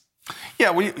shirts.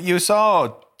 Yeah, you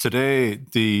saw today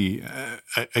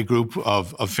a group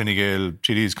of Fine Gael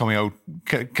TDs coming out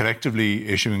collectively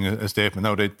issuing a statement.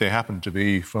 Now they happen to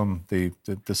be from the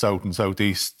south and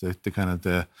southeast, the kind of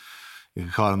you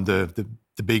could call them the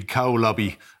big cow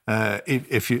lobby,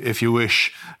 if you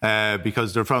wish,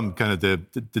 because they're from kind of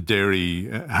the dairy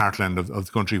heartland of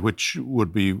the country, which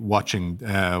would be watching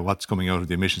what's coming out of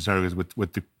the emissions targets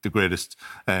with the greatest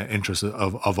interest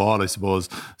of all, I suppose.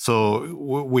 So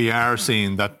we are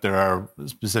seeing that there are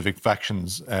specific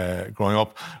factions growing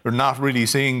up. We're not really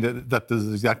seeing that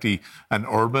there's exactly an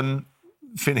urban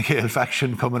Fine Gael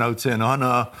faction coming out saying, oh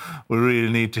no, we really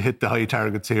need to hit the high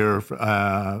targets here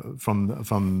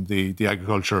from the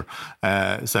agriculture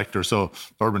sector. So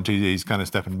urban TDs kind of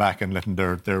stepping back and letting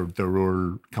their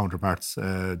rural counterparts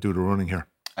do the running here.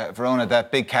 Verona,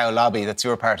 that big cow lobby, that's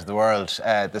your part of the world,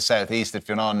 the southeast that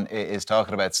Fionn is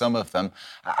talking about, some of them.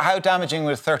 How damaging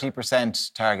would a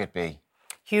 30% target be?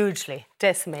 Hugely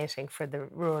decimating for the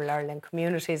rural Ireland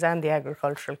communities and the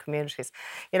agricultural communities.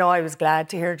 You know, I was glad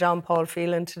to hear John Paul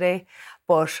Phelan today,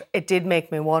 but it did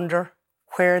make me wonder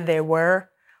where they were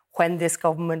when this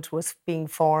government was being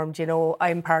formed. You know,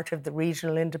 I'm part of the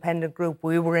regional independent group.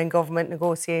 We were in government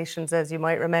negotiations, as you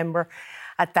might remember.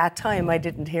 At that time, I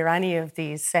didn't hear any of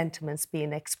these sentiments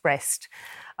being expressed.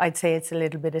 I'd say it's a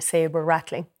little bit of sabre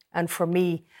rattling. And for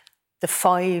me, the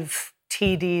 5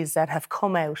 TDs that have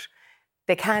come out,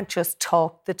 they can't just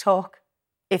talk the talk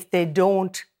if they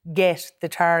don't get the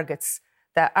targets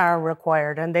that are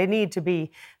required. And they need to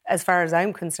be, as far as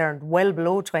I'm concerned, well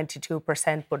below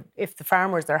 22%. But if the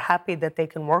farmers are happy that they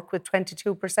can work with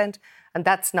 22% and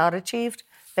that's not achieved,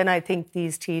 then I think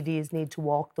these TDs need to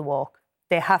walk the walk.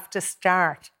 They have to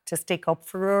start to stick up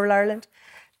for rural Ireland.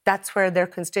 That's where their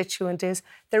constituent is.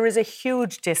 There is a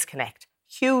huge disconnect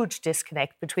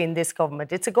between this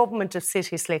government. It's a government of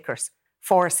city slickers.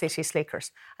 For city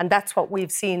slickers. And that's what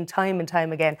we've seen time and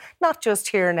time again, not just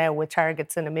here now with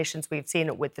targets and emissions. We've seen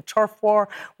it with the turf war.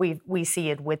 We see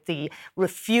it with the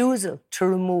refusal to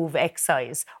remove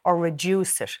excise or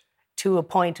reduce it to a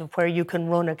point of where you can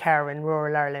run a car in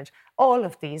rural Ireland. All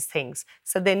of these things.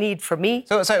 So they need, for me...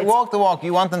 So walk the walk.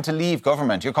 You want them to leave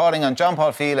government. You're calling on John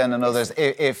Paul Phelan and others.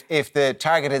 If the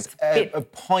target is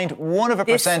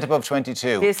 0.1% above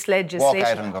 22, this legislation, walk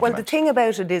out on government. Well, the thing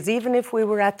about it is, even if we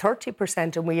were at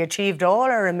 30% and we achieved all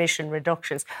our emission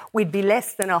reductions, we'd be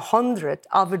less than 100th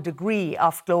of a degree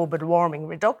of global warming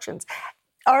reductions.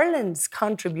 Ireland's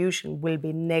contribution will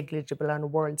be negligible on a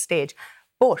world stage.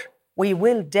 But we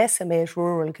will decimate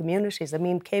rural communities. I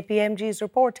mean, KPMG's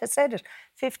report has said it.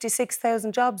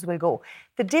 56,000 jobs will go.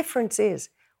 The difference is,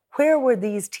 where were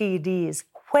these TDs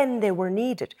when they were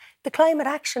needed? The Climate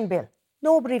Action Bill.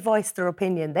 Nobody voiced their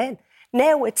opinion then.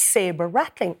 Now it's sabre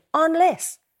rattling,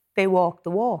 unless they walk the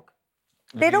walk.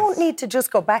 They don't need to just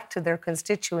go back to their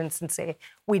constituents and say,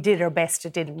 we did our best,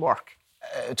 it didn't work.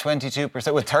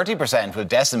 22%, well, 30% will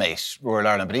decimate rural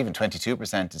Ireland, but even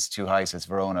 22% is too high, says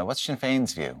Verona. What's Sinn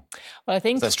Féin's view? Well, I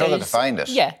think they struggle to find it.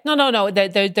 Yeah, no.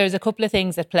 There's a couple of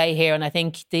things at play here, and I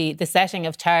think the setting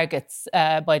of targets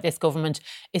by this government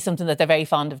is something that they're very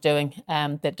fond of doing.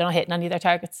 They're not hitting any of their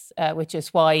targets, which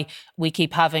is why we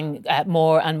keep having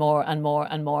more and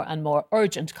more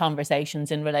urgent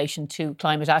conversations in relation to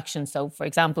climate action. So, for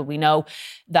example, we know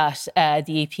that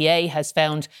the EPA has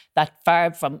found that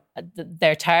far from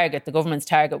their target, the government's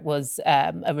target, was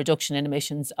a reduction in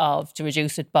emissions to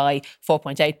reduce it by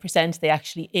 4.8%. They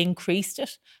actually increased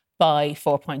it by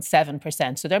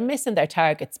 4.7%. So they're missing their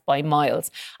targets by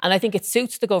miles. And I think it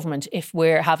suits the government if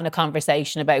we're having a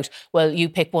conversation about, well, you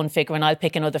pick one figure and I'll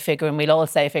pick another figure and we'll all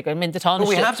say a figure. I mean, but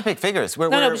we have to pick figures.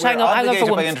 We're obligated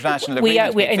by international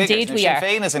agreements to pick figures. Indeed, we are. If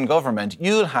Sinn Féin is in government,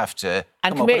 you'll have to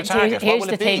come up with a target. Here's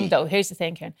the thing, though. Here's the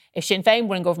thing, Karen. If Sinn Féin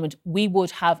were in government, we would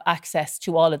have access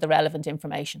to all of the relevant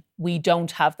information. We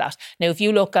don't have that. Now, if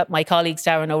you look at my colleagues,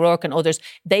 Darren O'Rourke and others,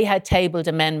 they had tabled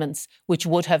amendments which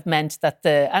would have meant that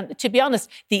and to be honest,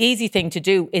 the easy thing to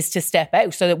do is to step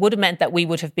out. So it would have meant that we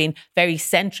would have been very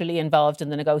centrally involved in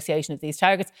the negotiation of these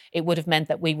targets. It would have meant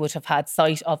that we would have had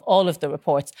sight of all of the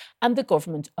reports. And the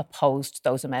government opposed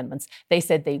those amendments. They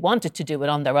said they wanted to do it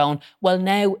on their own. Well,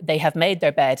 now they have made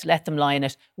their bed. Let them lie in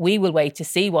it. We will wait to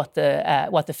see what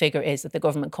the figure is that the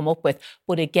government come up with.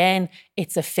 But again,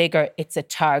 it's a figure, it's a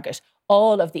target.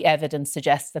 All of the evidence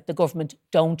suggests that the government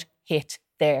don't hit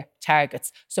their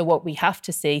targets. So what we have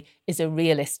to see is a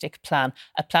realistic plan,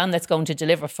 a plan that's going to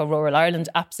deliver for rural Ireland,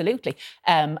 absolutely,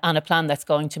 and a plan that's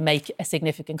going to make a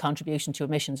significant contribution to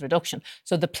emissions reduction.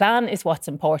 So the plan is what's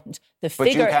important. The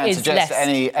figure is less. But you can't suggest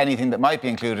anything that might be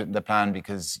included in the plan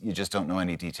because you just don't know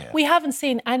any detail. We haven't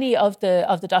seen any of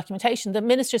the documentation. The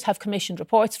ministers have commissioned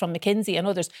reports from McKinsey and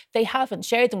others. They haven't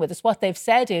shared them with us. What they've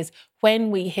said is when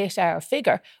we hit our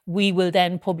figure, we will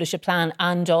then publish a plan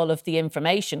and all of the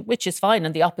information, which is fine.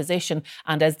 And the opposition,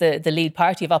 and as the lead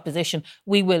party of opposition,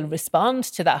 we will respond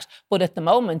to that. But at the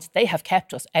moment, they have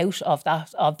kept us out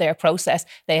of their process.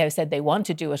 They have said they want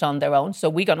to do it on their own. So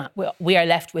we are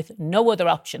left with no other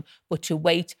option but to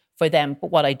wait for them.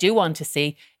 But what I do want to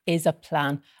see is a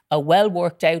plan, a well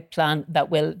worked out plan that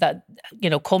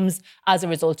comes as a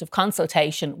result of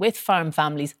consultation with farm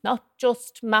families, not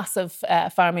just massive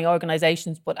farming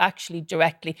organisations, but actually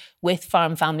directly with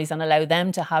farm families and allow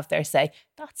them to have their say.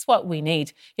 That's what we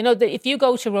need. You know, if you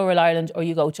go to rural Ireland or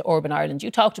you go to urban Ireland,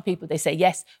 you talk to people, they say,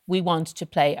 yes, we want to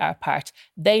play our part.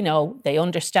 They know, they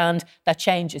understand that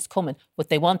change is coming, but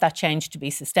they want that change to be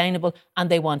sustainable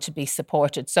and they want to be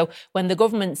supported. So when the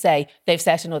government say they've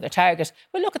set another target,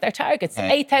 well, look at their targets.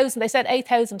 8,000, they said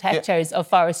 8,000 hectares of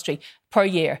forestry per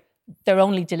year. They're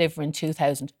only delivering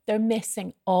 2,000. They're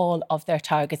missing all of their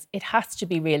targets. It has to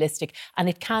be realistic, and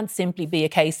it can't simply be a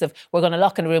case of we're going to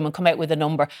lock in a room and come out with a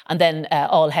number and then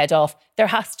all head off. There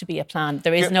has to be a plan.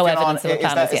 There is no evidence of a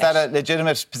plan as yet. Is that a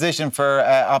legitimate position for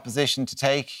opposition to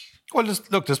take? Well,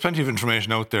 there's plenty of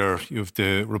information out there. You have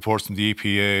the reports from the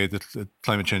EPA, the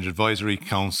Climate Change Advisory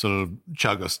Council,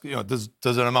 Teagasc. You know, there's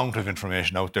an amount of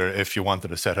information out there if you wanted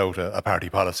to set out a party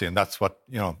policy, and that's what,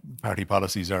 you know, party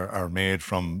policies are made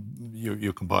from.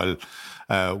 You compile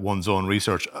one's own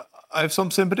research. I have some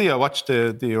sympathy. I watched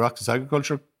the Oireachtas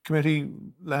Agriculture Committee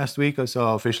last week. I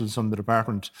saw officials from the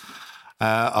Department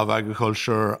of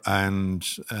Agriculture and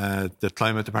the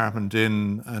Climate Department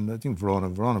and I think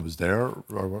Verona was there,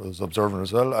 or was observing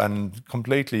as well, and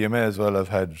completely, you may as well have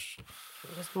had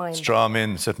straw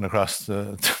men sitting across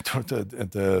the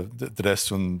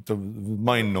desk, and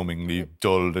mind-numbingly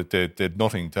dull. They had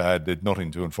nothing to add, they had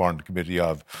nothing to inform the committee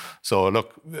of. So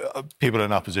look, people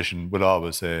in opposition will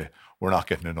always say, we're not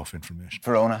getting enough information.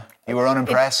 Verona, you were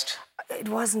unimpressed? It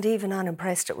wasn't even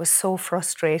unimpressed. It was so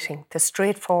frustrating. The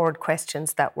straightforward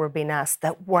questions that were being asked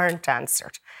that weren't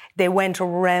answered. They went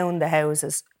around the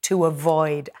houses to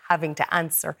avoid having to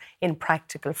answer in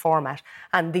practical format.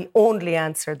 And the only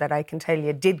answer that I can tell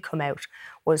you did come out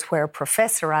was where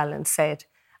Professor Allen said,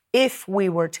 if we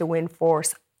were to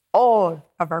enforce all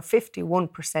of our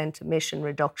 51% emission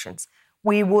reductions,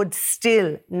 we would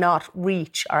still not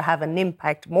reach or have an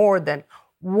impact more than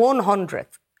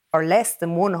 100th or less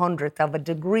than 100th of a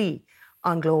degree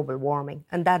on global warming.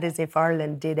 And that is if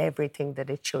Ireland did everything that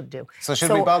it should do. So should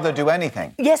we bother do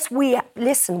anything? Yes, we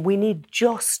need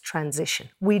just transition.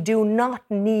 We do not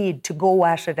need to go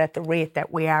at it at the rate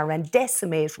that we are and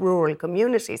decimate rural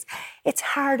communities. It's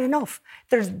hard enough.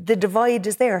 The divide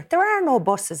is there. There are no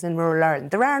buses in rural Ireland.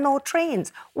 There are no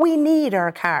trains. We need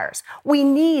our cars. We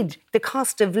need the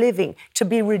cost of living to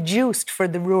be reduced for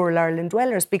the rural Ireland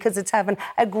dwellers because it's having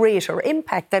a greater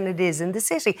impact than it is in the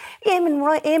city.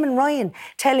 Eamon Ryan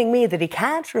telling me that he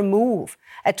can't remove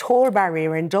a toll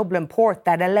barrier in Dublin Port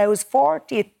that allows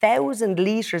 40,000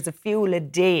 litres of fuel a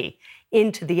day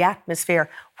into the atmosphere,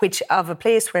 which of a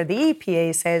place where the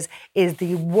EPA says is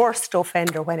the worst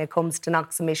offender when it comes to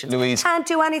NOx emissions. Louise, can't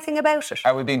do anything about it.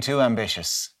 Are we being too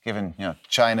ambitious, given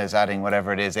China's adding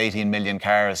whatever it is, 18 million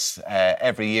cars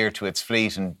every year to its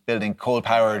fleet and building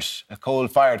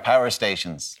coal-fired power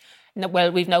stations? No,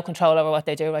 well, we've no control over what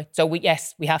they do, right? So we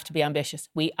have to be ambitious.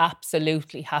 We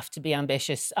absolutely have to be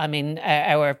ambitious. I mean,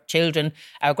 our children,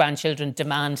 our grandchildren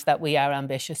demand that we are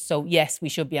ambitious. So yes, we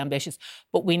should be ambitious,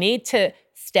 but we need to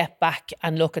step back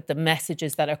and look at the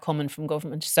messages that are coming from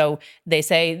government. So they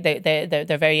say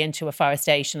they're very into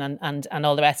afforestation and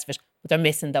all the rest of it, but they're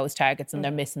missing those targets and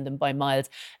they're missing them by miles.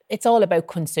 It's all about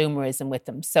consumerism with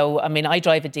them. So, I mean, I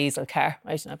drive a diesel car.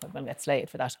 Right? I'm going to get slated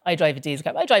for that. I drive a diesel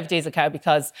car. I drive a diesel car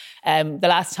because the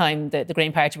last time the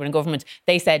Green Party were in government,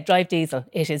 they said, drive diesel,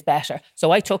 it is better.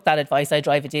 So I took that advice. I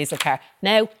drive a diesel car.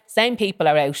 Now, same people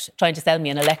are out trying to sell me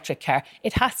an electric car.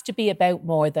 It has to be about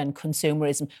more than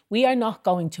consumerism. We are not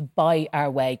going to buy our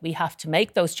way. We have to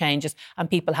make those changes and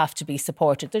people have to be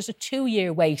supported. There's a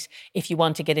 2-year wait if you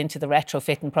want to get into the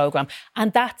retrofitting programme.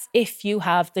 And that's if you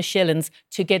have the shillings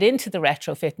to get into the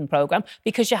retrofitting programme,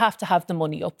 because you have to have the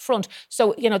money up front.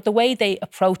 So, you know, the way they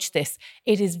approach this,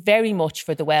 it is very much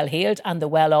for the well-heeled and the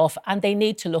well-off, and they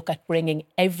need to look at bringing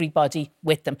everybody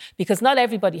with them, because not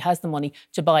everybody has the money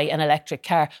to buy an electric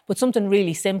car. But something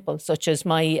really simple, such as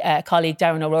my colleague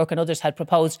Darren O'Rourke and others had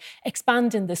proposed,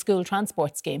 expanding the school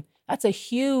transport scheme. That's a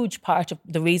huge part of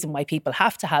the reason why people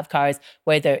have to have cars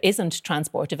where there isn't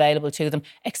transport available to them.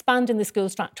 Expanding the school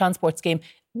transport scheme.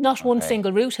 Not one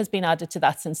single route has been added to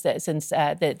that since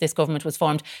this government was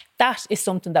formed. That is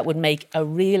something that would make a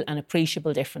real and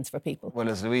appreciable difference for people. Well,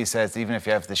 as Louise says, even if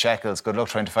you have the shekels, good luck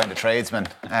trying to find a tradesman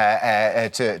to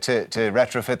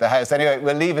retrofit the house. Anyway,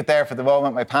 we'll leave it there for the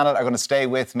moment. My panel are going to stay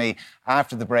with me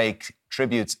after the break.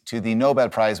 Tributes to the Nobel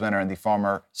Prize winner and the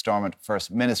former Stormont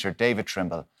First Minister, David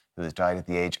Trimble, who has died at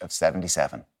the age of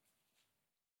 77.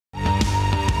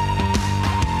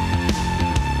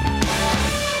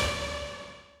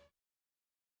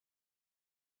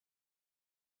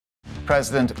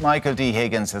 President Michael D.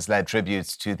 Higgins has led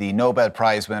tributes to the Nobel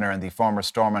Prize winner and the former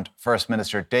Stormont First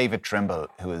Minister, David Trimble,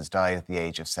 who has died at the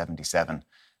age of 77.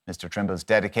 Mr. Trimble's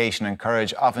dedication and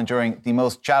courage, often during the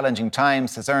most challenging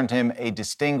times, has earned him a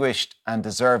distinguished and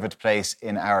deserved place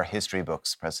in our history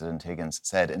books, President Higgins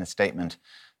said in a statement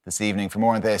this evening. For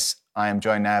more on this, I am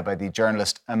joined now by the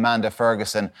journalist Amanda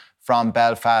Ferguson from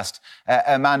Belfast.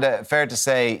 Amanda, fair to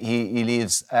say he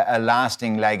leaves a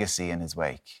lasting legacy in his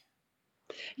wake.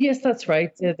 Yes, that's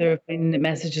right. There have been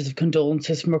messages of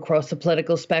condolences from across the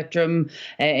political spectrum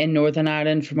in Northern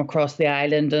Ireland, from across the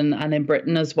island and in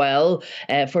Britain as well,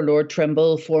 for Lord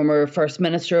Trimble, former First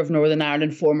Minister of Northern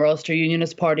Ireland, former Ulster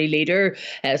Unionist Party leader,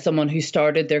 someone who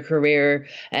started their career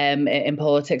in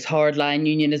politics, hardline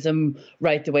unionism,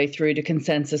 right the way through to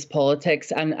consensus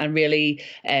politics, and really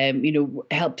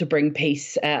helped to bring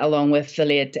peace along with the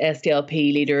late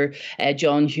SDLP leader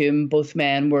John Hume. Both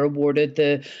men were awarded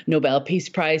the Nobel Peace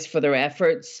Prize for their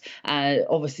efforts.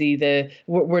 Obviously,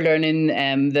 we're learning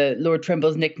that Lord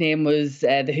Trimble's nickname was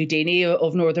the Houdini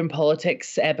of Northern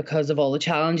politics because of all the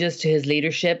challenges to his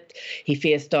leadership. He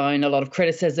faced down a lot of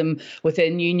criticism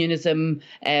within unionism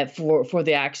for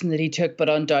the action that he took, but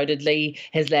undoubtedly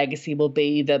his legacy will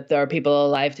be that there are people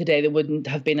alive today that wouldn't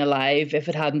have been alive if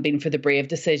it hadn't been for the brave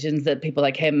decisions that people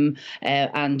like him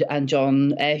and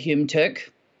John Hume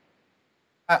took.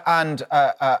 And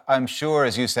I'm sure,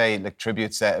 as you say, like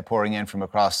tributes pouring in from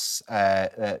across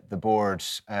the board,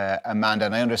 Amanda.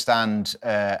 And I understand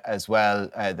as well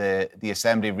the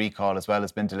Assembly recall as well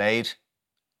has been delayed.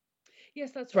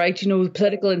 Yes, that's right.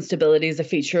 Political instability is a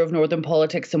feature of Northern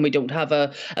politics, and we don't have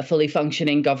a fully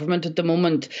functioning government at the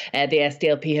moment. The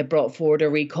SDLP had brought forward a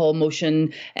recall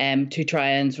motion to try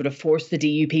and sort of force the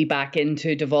DUP back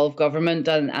into devolved government,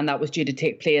 and that was due to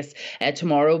take place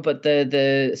tomorrow. But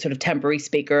the sort of temporary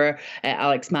speaker,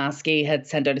 Alex Maskey, had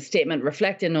sent out a statement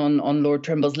reflecting on Lord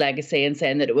Trimble's legacy and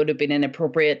saying that it would have been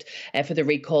inappropriate for the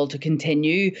recall to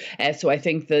continue. So I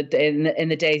think that in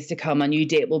the days to come, a new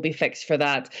date will be fixed for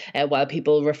that, while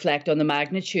people reflect on the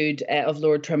magnitude of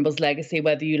Lord Trimble's legacy,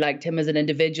 whether you liked him as an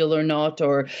individual or not,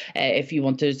 or if you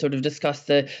want to sort of discuss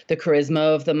the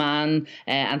charisma of the man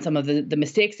and some of the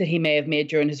mistakes that he may have made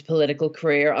during his political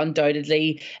career.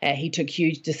 Undoubtedly, he took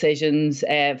huge decisions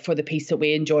for the peace that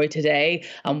we enjoy today.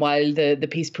 And while the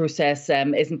peace process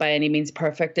isn't by any means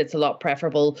perfect, it's a lot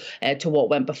preferable to what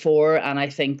went before. And I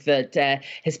think that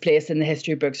his place in the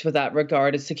history books with that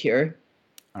regard is secure.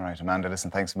 All right, Amanda,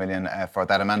 listen, thanks a million for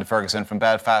that. Amanda Ferguson from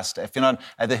Belfast. Fionn,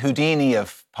 the Houdini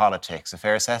of politics, a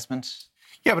fair assessment?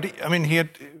 Yeah, but he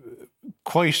had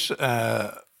quite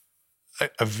a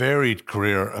varied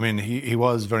career. I mean, he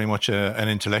was very much an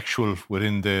intellectual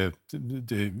within the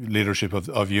leadership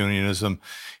of unionism.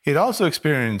 He'd also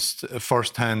experienced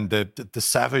firsthand the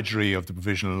savagery of the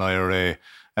Provisional IRA.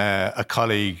 A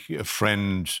colleague, a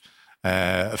friend,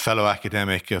 a fellow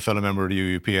academic, a fellow member of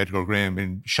the UUP, Edgar Graham,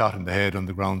 being shot in the head on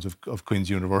the grounds of Queen's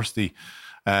University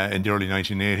in the early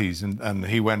 1980s. And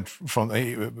he went from...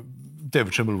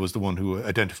 David Trimble was the one who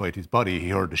identified his body. He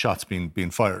heard the shots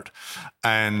being fired.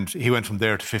 And he went from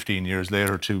there to 15 years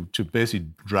later to basically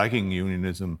dragging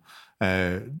unionism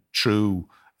through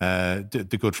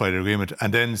the Good Friday Agreement,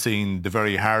 and then seeing the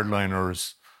very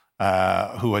hardliners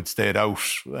who had stayed out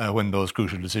when those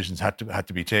crucial decisions had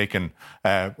to be taken,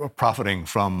 profiting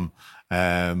from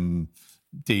the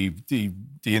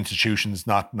institutions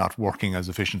not working as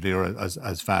efficiently or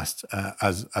as fast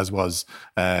as was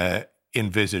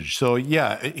envisaged. So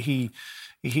yeah,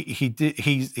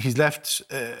 he's left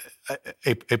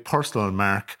a personal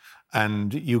mark.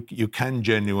 And you can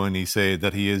genuinely say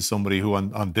that he is somebody who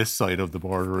on this side of the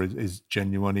border is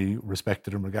genuinely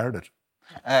respected and regarded.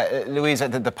 Louise,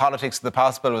 the politics of the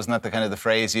possible, wasn't that the kind of the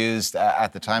phrase used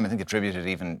at the time? I think attributed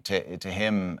even to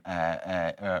him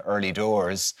early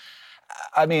doors.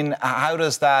 I mean, how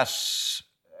does that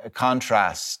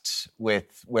contrast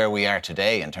with where we are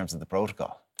today in terms of the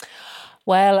protocol?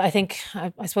 Well, I think,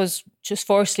 I suppose, just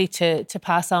firstly to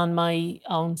pass on my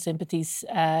own sympathies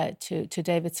to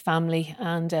David's family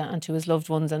and to his loved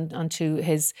ones and to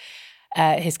his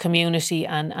community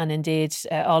and indeed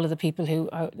all of the people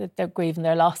who they're grieving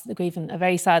their loss. They're grieving a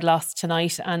very sad loss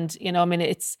tonight. And, you know, I mean,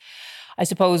 it's, I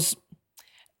suppose,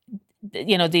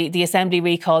 you know, the Assembly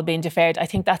recall being deferred, I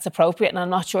think that's appropriate, and I'm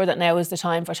not sure that now is the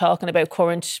time for talking about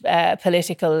current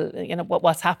political, you know,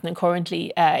 what's happening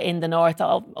currently in the North,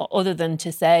 other than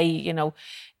to say, you know,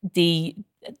 the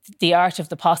art of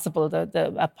the possible,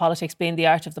 the politics being the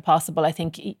art of the possible. I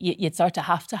think you'd sort of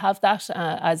have to have that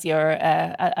as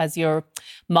your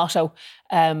motto,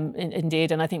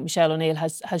 indeed. And I think Michelle O'Neill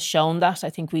has shown that.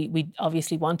 I think we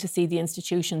obviously want to see the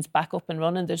institutions back up and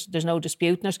running. There's no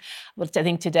disputing it. But I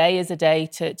think today is a day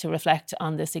to reflect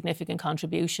on the significant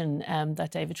contribution that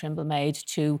David Trimble made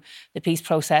to the peace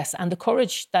process and the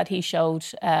courage that he showed,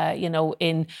 you know,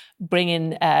 in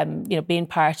bringing, you know, being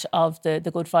part of the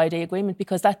Good Friday Agreement,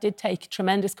 because that did take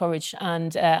tremendous courage.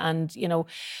 And you know,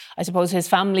 I suppose his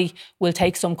family will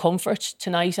take some comfort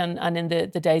tonight and in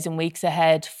the days and weeks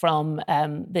ahead from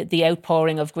the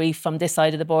outpouring of grief from this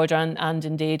side of the border and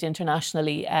indeed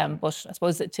internationally. But I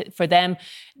suppose for them,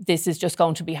 this is just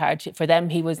going to be hard. For them,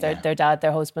 he was their dad,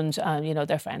 their husband, you know,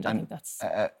 their friend. I think that's...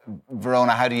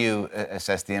 Verona, how do you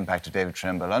assess the impact of David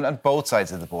Trimble on both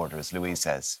sides of the border, as Louise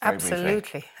says?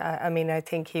 Absolutely. I mean, I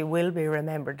think he will be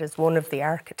remembered as one of the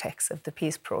architects of the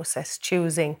peace process,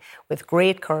 choosing with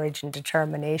great courage and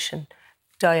determination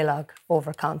dialogue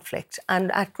over conflict,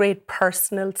 and at great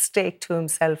personal stake to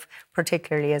himself,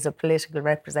 particularly as a political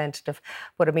representative.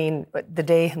 But I mean, the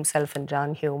day himself and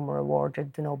John Hume were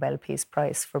awarded the Nobel Peace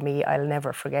Prize, for me, I'll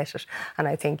never forget it. And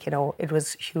I think, you know, it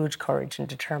was huge courage and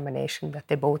determination that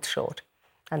they both showed.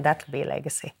 And that'll be a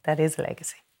legacy. That is a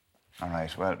legacy. All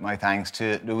right, well, my thanks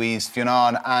to Louise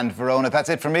Fionn and Verona. That's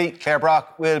it from me. Claire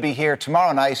Brock will be here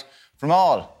tomorrow night from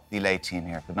all the late team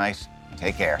here. Good night.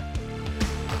 Take care.